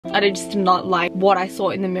I just did not like what I saw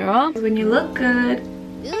in the mirror. When you look good,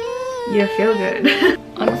 you feel good.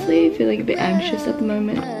 Honestly, I feel like a bit anxious at the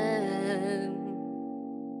moment.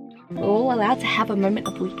 We're all allowed to have a moment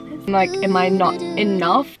of weakness. Like, am I not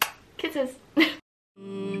enough? Kisses.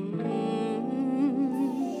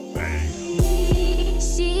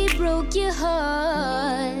 She broke your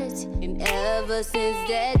heart, and ever since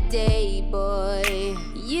that day, boy,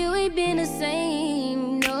 you ain't been the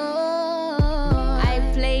same, no. I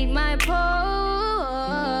played my part,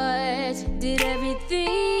 did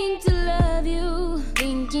everything to love you,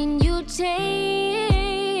 thinking you'd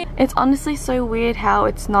change. It's honestly so weird how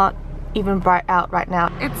it's not even bright out right now.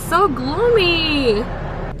 It's so gloomy.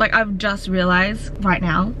 Like, I've just realized right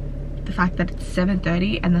now the fact that it's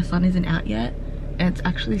 7:30 and the sun isn't out yet, and it's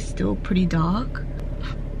actually still pretty dark.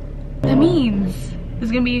 That means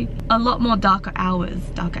there's gonna be a lot more darker hours,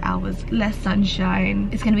 less sunshine.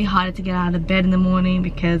 It's gonna be harder to get out of bed in the morning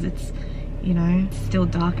because it's, you know, it's still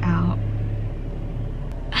dark out.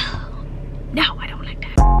 No, I don't like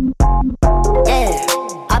that. Yeah,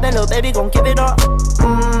 I bet little baby gon' give it up.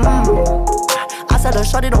 I said her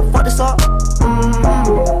shorty don't fuck this up.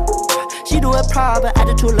 She do it proud, but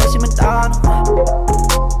attitude like she Madonna.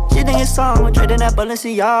 She think it's song with trading that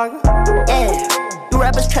Balenciaga. Yeah, you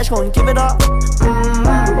rappers trash gon' give it up.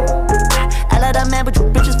 I like that man, but you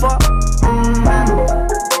bitches fuck.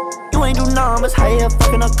 You ain't do numbers, how you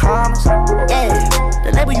fucking up commas. Yeah,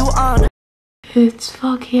 the label you on. It's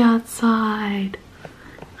foggy outside.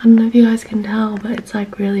 I don't know if you guys can tell, but it's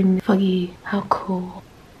like really foggy. How cool.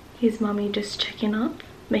 Here's mommy just checking up,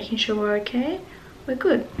 making sure we're okay. We're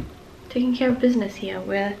good. Taking care of business here.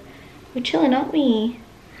 We're chilling, aren't we?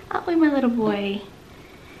 Aren't we, my little boy?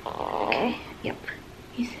 Okay, yep.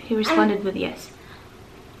 He responded with yes.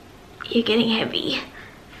 You're getting heavy.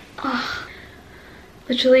 Oh.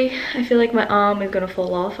 Literally, I feel like my arm is gonna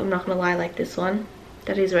fall off. I'm not gonna lie, like this one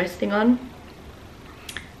that he's resting on.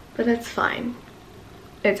 But that's fine.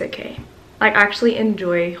 It's okay. I actually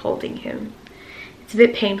enjoy holding him. It's a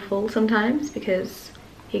bit painful sometimes because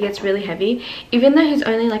he gets really heavy. Even though he's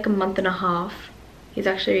only like a month and a half, he's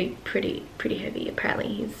actually pretty heavy. Apparently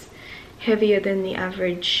he's heavier than the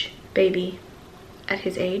average baby at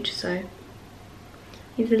his age, so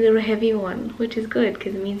he's a little heavy one, which is good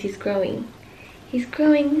because it means he's growing. He's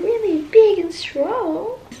growing really big and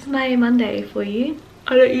strong. This is my Monday for you.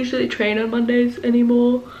 I don't usually train on Mondays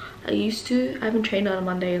anymore. I used to. I haven't trained on a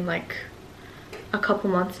Monday in like a couple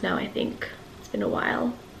months now, I think. It's been a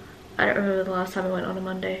while. I don't remember the last time I went on a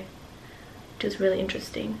Monday, which is really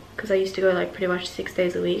interesting because I used to go like pretty much 6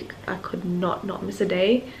 days a week. I could not miss a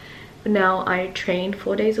day, but now I train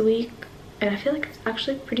 4 days a week, and I feel like it's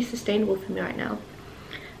actually pretty sustainable for me right now.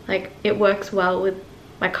 Like, it works well with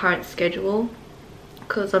my current schedule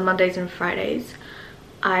because on Mondays and Fridays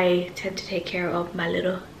I tend to take care of my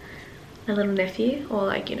little nephew, or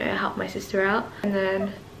like, you know, help my sister out. And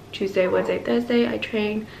then Tuesday, Wednesday, Thursday I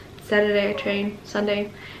train, Saturday I train,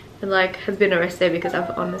 Sunday, and like has been a rest day because I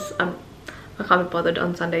can't be bothered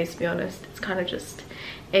on Sundays, to be honest. It's kind of just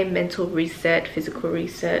a mental reset, physical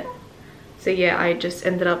reset. So yeah, I just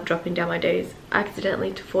ended up dropping down my days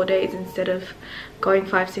accidentally to 4 days instead of going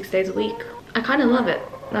 5-6 days a week. I kind of love it.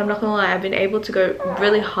 I'm not gonna lie, I've been able to go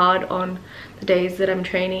really hard on the days that I'm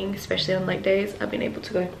training, especially on leg days. I've been able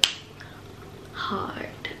to go hard.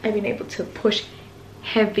 I've been able to push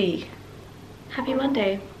heavy. Happy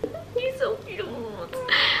Monday. He's so cute.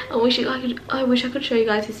 I wish I could show you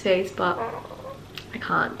guys his face, but I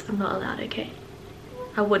can't. I'm not allowed, okay?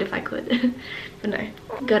 I would if I could. But no.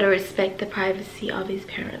 Gotta respect the privacy of his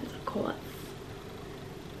parents, of course.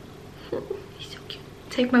 He's so cute.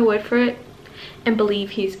 Take my word for it and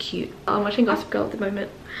believe he's cute. I'm watching Gossip Girl at the moment.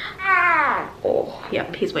 Oh,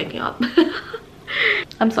 yep, he's waking up.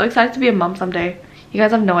 I'm so excited to be a mum someday. You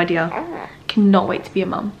guys have no idea. Cannot wait to be a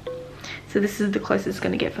mum. So this is the closest it's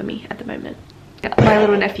gonna get for me at the moment. My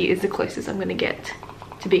little nephew is the closest I'm gonna get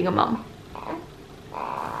to being a mum.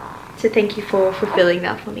 So thank you for fulfilling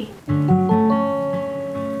that for me.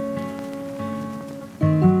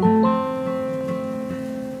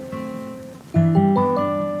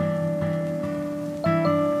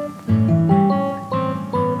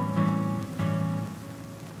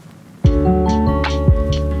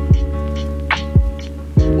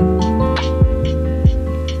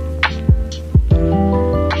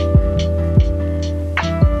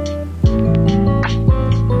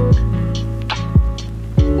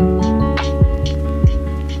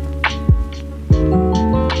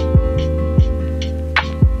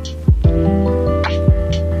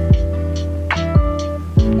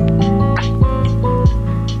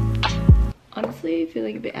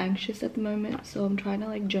 focused at the moment, so I'm trying to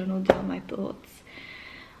like journal down my thoughts,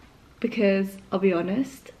 because I'll be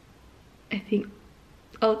honest, I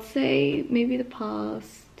would say maybe the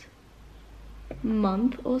past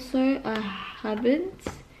month or so I haven't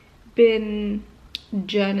been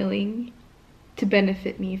journaling to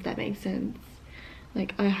benefit me, if that makes sense.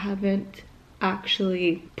 Like, I haven't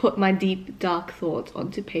actually put my deep dark thoughts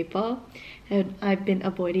onto paper, and I've been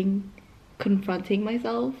avoiding confronting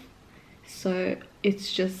myself, so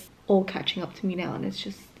it's just all catching up to me now, and it's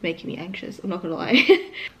just making me anxious, I'm not gonna lie.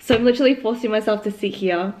 So I'm literally forcing myself to sit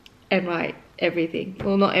here and write everything.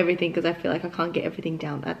 Well, not everything, because I feel like I can't get everything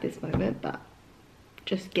down at this moment, but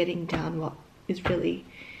just getting down what is really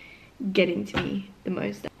getting to me the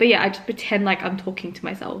most. But yeah, I just pretend like I'm talking to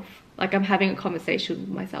myself, like I'm having a conversation with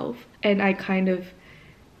myself, and I kind of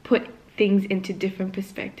put things into different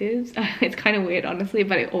perspectives. It's kind of weird, honestly,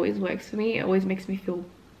 but it always works for me. It always makes me feel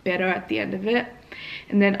better at the end of it.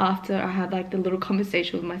 And then after I have like the little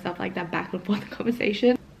conversation with myself, like that back and forth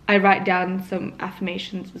conversation, I write down some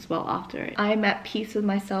affirmations as well after it. I'm at peace with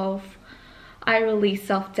myself. I release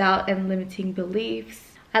self-doubt and limiting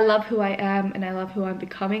beliefs. I love who I am and I love who I'm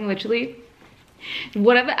becoming. Literally,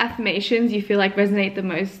 whatever affirmations you feel like resonate the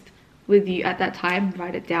most with you at that time,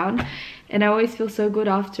 write it down. And I always feel so good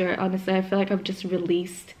after it. Honestly, I feel like I've just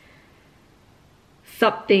released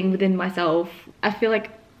something within myself. I feel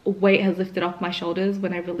like a weight has lifted off my shoulders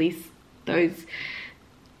when I release those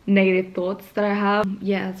negative thoughts that I have.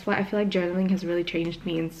 Yeah, that's why I feel like journaling has really changed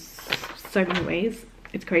me in so many ways.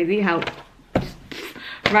 It's crazy how just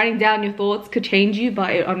writing down your thoughts could change you, but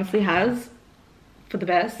it honestly has, for the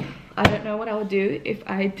best. I don't know what I would do if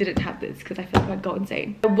I didn't have this, because I feel like I'd go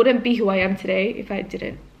insane. I wouldn't be who I am today if I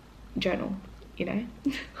didn't journal, you know?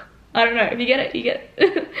 I don't know, if you get it, you get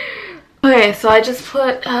it. Okay, so I just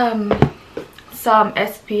put some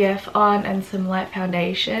SPF on and some light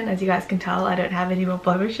foundation. As you guys can tell, I don't have any more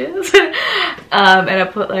blemishes. And I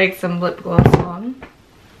put like some lip gloss on.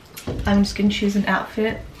 I'm just gonna choose an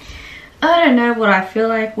outfit. I don't know what I feel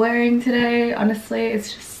like wearing today, honestly.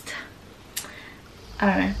 It's just, I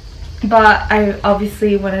don't know. But I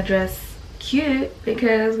obviously want to dress cute,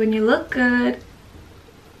 because when you look good,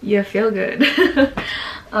 you feel good.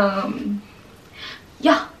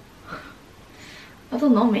 Yeah. I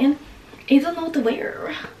don't know, man. I don't know what to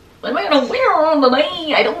wear. What am I gonna wear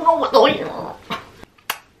today? I don't know what to wear.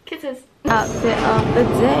 Kisses. Outfit of the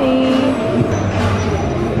day.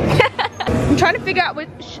 I'm trying to figure out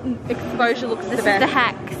which exposure looks the best. This is the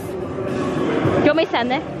hacks. Do you want me to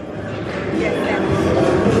stand there? Yes,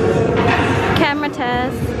 camera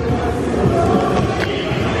test.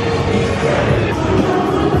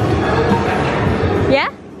 Yeah?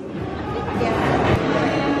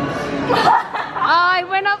 I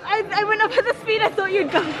went up at the speed I thought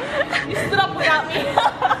you'd go. You stood up without me.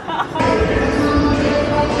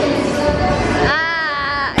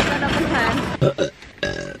 I got up in time.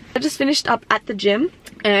 I just finished up at the gym,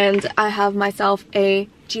 and I have myself a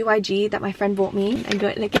GYG that my friend bought me. I'm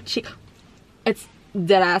going like a chick. It's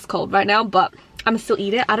dead ass cold right now, but I'm gonna still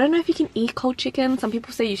eat it. I don't know if you can eat cold chicken. Some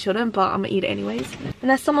people say you shouldn't, but I'm gonna eat it anyways. And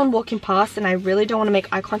there's someone walking past, and I really don't want to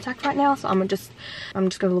make eye contact right now, so I'm just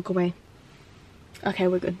gonna look away. Okay,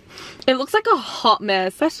 we're good. It looks like a hot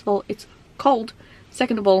mess. First of all, it's cold.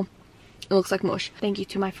 Second of all, it looks like mush. Thank you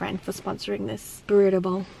to my friend for sponsoring this burrito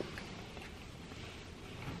bowl.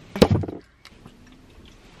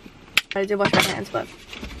 I did wash my hands, but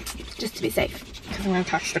just to be safe, because I'm gonna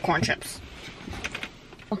touch the corn chips.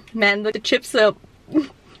 Oh, man, the chips are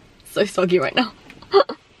so soggy right now. Oh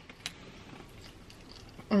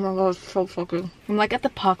my god, it's so soggy. I'm like at the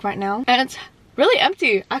park right now, and it's really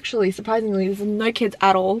empty, actually, surprisingly. There's no kids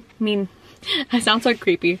at all. I mean, I sound so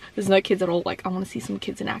creepy. There's no kids at all. Like, I want to see some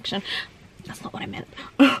kids in action. That's not what I meant.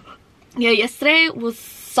 Yeah, yesterday was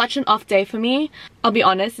such an off day for me. I'll be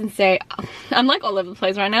honest and say I'm like all over the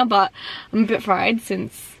place right now, but I'm a bit fried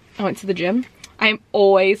since I went to the gym. I'm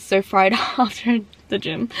always so fried after the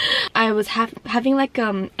gym. I was having like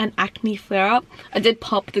an acne flare-up. I did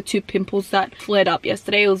pop the 2 pimples that flared up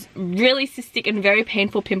yesterday. It was really cystic and very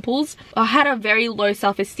painful pimples. I had a very low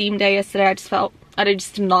self-esteem day yesterday. I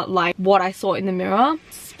just did not like what I saw in the mirror,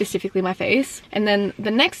 specifically my face. And then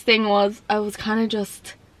the next thing was I was kind of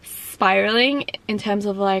just spiraling in terms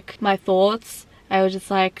of like my thoughts. I was just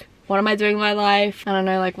like, what am I doing in my life? I don't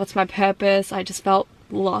know, like, what's my purpose? I just felt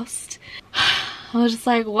lost. I was just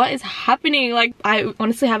like, what is happening? Like, I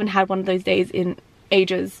honestly haven't had one of those days in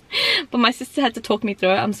ages, but my sister had to talk me through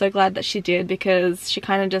it. I'm so glad that she did, because she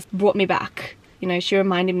kind of just brought me back. You know, she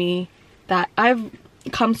reminded me that I've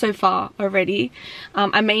come so far already.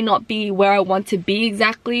 I may not be where I want to be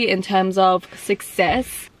exactly in terms of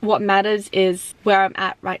success. What matters is where I'm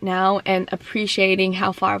at right now and appreciating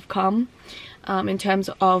how far I've come in terms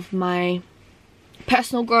of my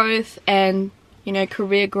personal growth and, you know,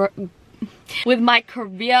 career growth. With my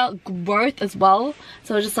career growth as well.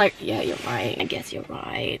 So I was just like, yeah, you're right, I guess you're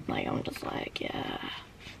right. Like, I'm just like, yeah,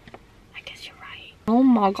 I guess you're right. Oh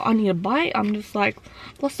my god, I need a bite. I'm just like,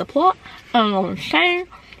 what's the plot? I don't know what I'm saying.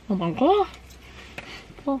 Oh my god.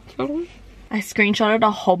 I screenshotted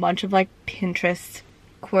a whole bunch of like Pinterest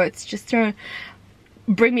quotes just to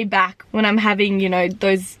bring me back when I'm having, you know,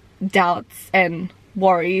 those doubts and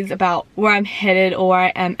worries about where I'm headed or where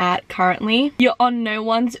I am at currently. You're on no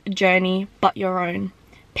one's journey but your own.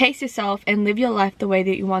 Pace yourself and live your life the way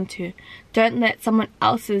that you want to. Don't let someone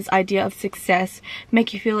else's idea of success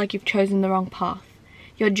make you feel like you've chosen the wrong path.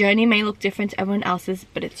 Your journey may look different to everyone else's,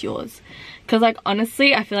 but it's yours. Because like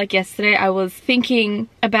honestly, I feel like yesterday I was thinking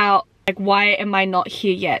about like, why am I not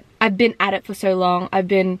here yet? I've been at it for so long. I've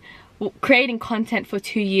been creating content for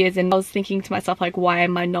 2 years, and I was thinking to myself like, why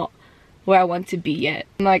am I not where I want to be yet?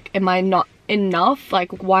 Like, am I not enough?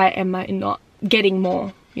 Like, why am I not getting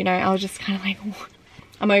more? You know, I was just kind of like,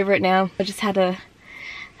 I'm over it now. I just had a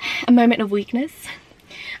moment of weakness.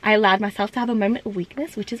 I allowed myself to have a moment of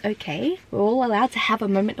weakness, which is okay. We're all allowed to have a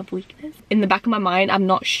moment of weakness. In the back of my mind, I'm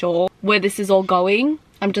not sure where this is all going.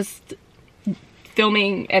 I'm just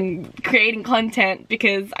filming and creating content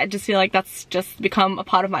because I just feel like that's just become a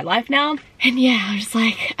part of my life now. And yeah, I'm just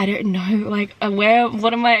like, I don't know, like,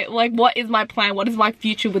 what am I, like, what is my plan? What is my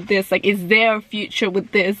future with this? Like, is there a future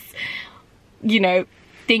with this, you know,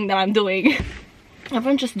 thing that I'm doing?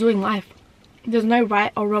 Everyone's just doing life. There's no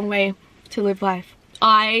right or wrong way to live life.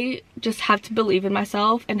 I just have to believe in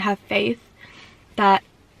myself and have faith that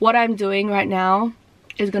what I'm doing right now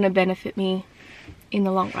is going to benefit me in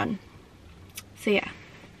the long run. So yeah,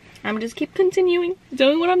 I'm just keep continuing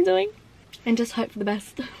doing what I'm doing and just hope for the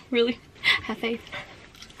best. Really, have faith.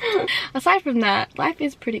 Aside from that, life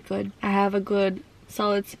is pretty good. I have a good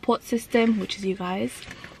solid support system, which is you guys.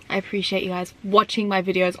 I appreciate you guys watching my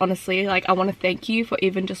videos, honestly. Like, I want to thank you for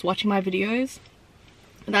even just watching my videos.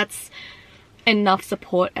 That's enough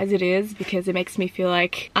support as it is, because it makes me feel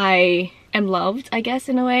like I am loved, I guess,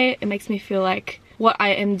 in a way. It makes me feel like what I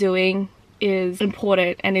am doing is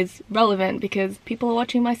important and is relevant because people are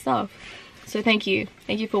watching my stuff. So thank you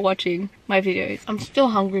for watching my videos. I'm still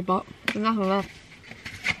hungry, but enough.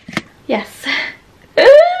 Yes.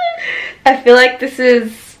 I feel like this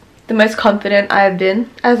is the most confident I have been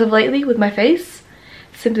as of lately with my face,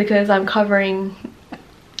 simply because I'm covering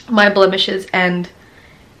my blemishes and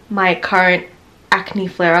my current acne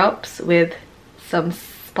flare-ups with some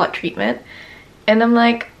spot treatment. And I'm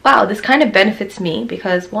like, wow, this kind of benefits me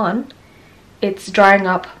because one, it's drying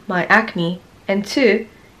up my acne, and two,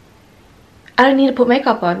 I don't need to put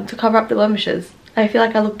makeup on to cover up the blemishes. I feel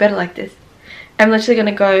like I look better like this. I'm literally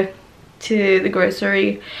gonna go to the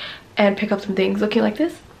grocery and pick up some things looking like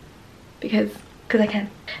this because I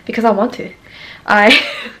can, because I want to. I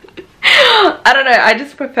don't know, I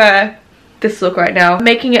just prefer this look right now. I'm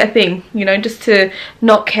making it a thing, you know, just to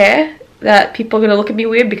not care that people are gonna look at me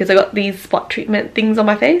weird because I got these spot treatment things on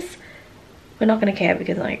my face. We're not gonna care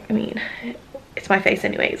because, like, I mean, it's my face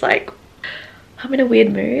anyways. Like, I'm in a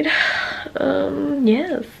weird mood.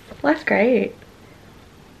 Yes, life's great.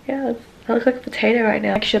 Yes, I look like a potato right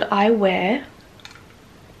now. Like, should I wear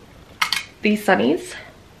these sunnies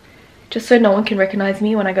just so no one can recognize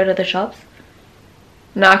me when I go to the shops?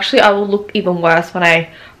 No, actually, I will look even worse when I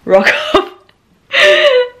rock up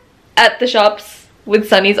at the shops with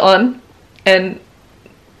sunnies on and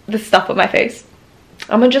the stuff on my face.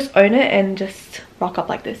 I'm gonna just own it and just rock up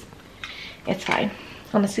like this. It's fine.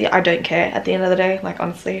 Honestly, I don't care at the end of the day. Like,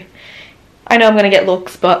 honestly, I know I'm gonna get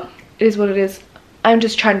looks, but it is what it is. I'm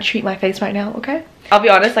just trying to treat my face right now, okay? I'll be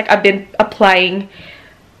honest, like, I've been applying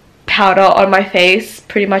powder on my face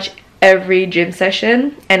pretty much every gym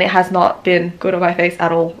session, and it has not been good on my face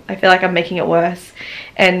at all. I feel like I'm making it worse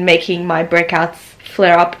and making my breakouts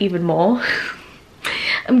flare up even more.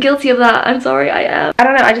 I'm guilty of that. I'm sorry, I am. I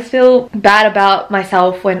don't know, I just feel bad about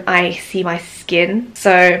myself when I see my skin.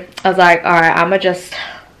 So I was like, alright, I'ma just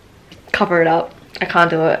cover it up. I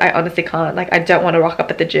can't do it. I honestly can't. Like, I don't want to rock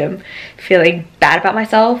up at the gym feeling bad about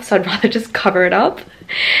myself, so I'd rather just cover it up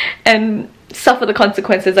and suffer the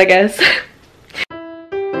consequences, I guess.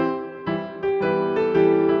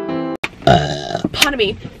 Pardon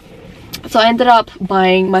me. So I ended up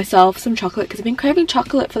buying myself some chocolate because I've been craving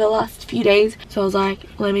chocolate for the last few days. So I was like,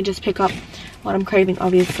 let me just pick up what I'm craving,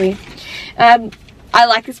 obviously. I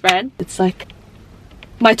like this brand. It's like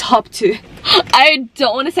my top two. I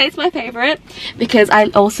don't want to say it's my favorite because I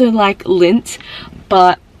also like Lindt,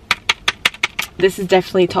 but this is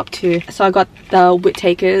definitely top 2. So I got the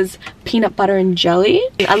Whittaker's peanut butter and jelly.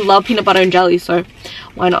 I love peanut butter and jelly, so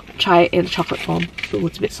why not try it in chocolate form? Ooh,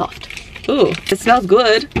 it's a bit soft. Ooh, it smells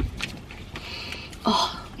good.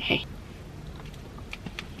 Oh, okay.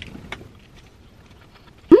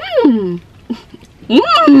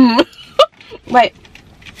 Wait,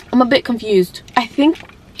 I'm a bit confused. I think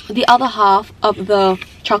the other half of the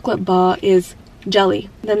chocolate bar is jelly,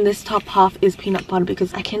 then this top half is peanut butter,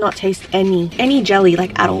 because I cannot taste any jelly,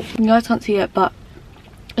 like, at all. You guys can't see it, but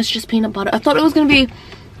it's just peanut butter. I thought it was gonna be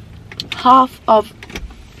half of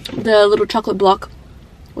the little chocolate block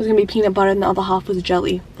was gonna be peanut butter and the other half was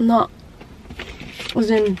jelly. Not as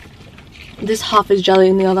in this half is jelly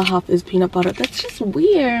and the other half is peanut butter. That's just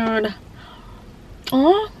weird.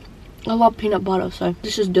 Oh, I love peanut butter, so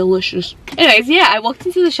this is delicious. Anyways, yeah, I walked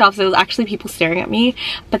into the shop, so there was actually people staring at me,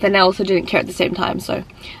 but then I also didn't care at the same time, so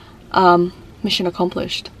mission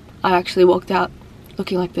accomplished. I actually walked out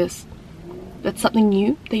looking like this. That's something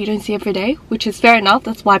new that you don't see every day, which is fair enough.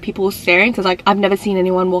 That's why people were staring, because like I've never seen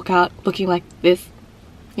anyone walk out looking like this,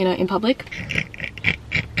 you know, in public.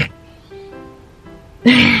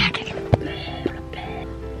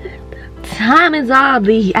 Time is of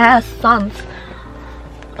the essence.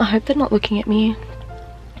 I hope they're not looking at me.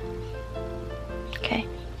 Okay,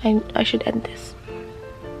 I should end this.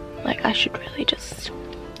 Like, I should really just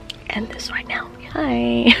end this right now.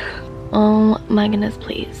 Hi. Oh my goodness,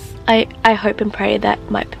 please. I hope and pray that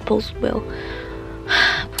my pimples will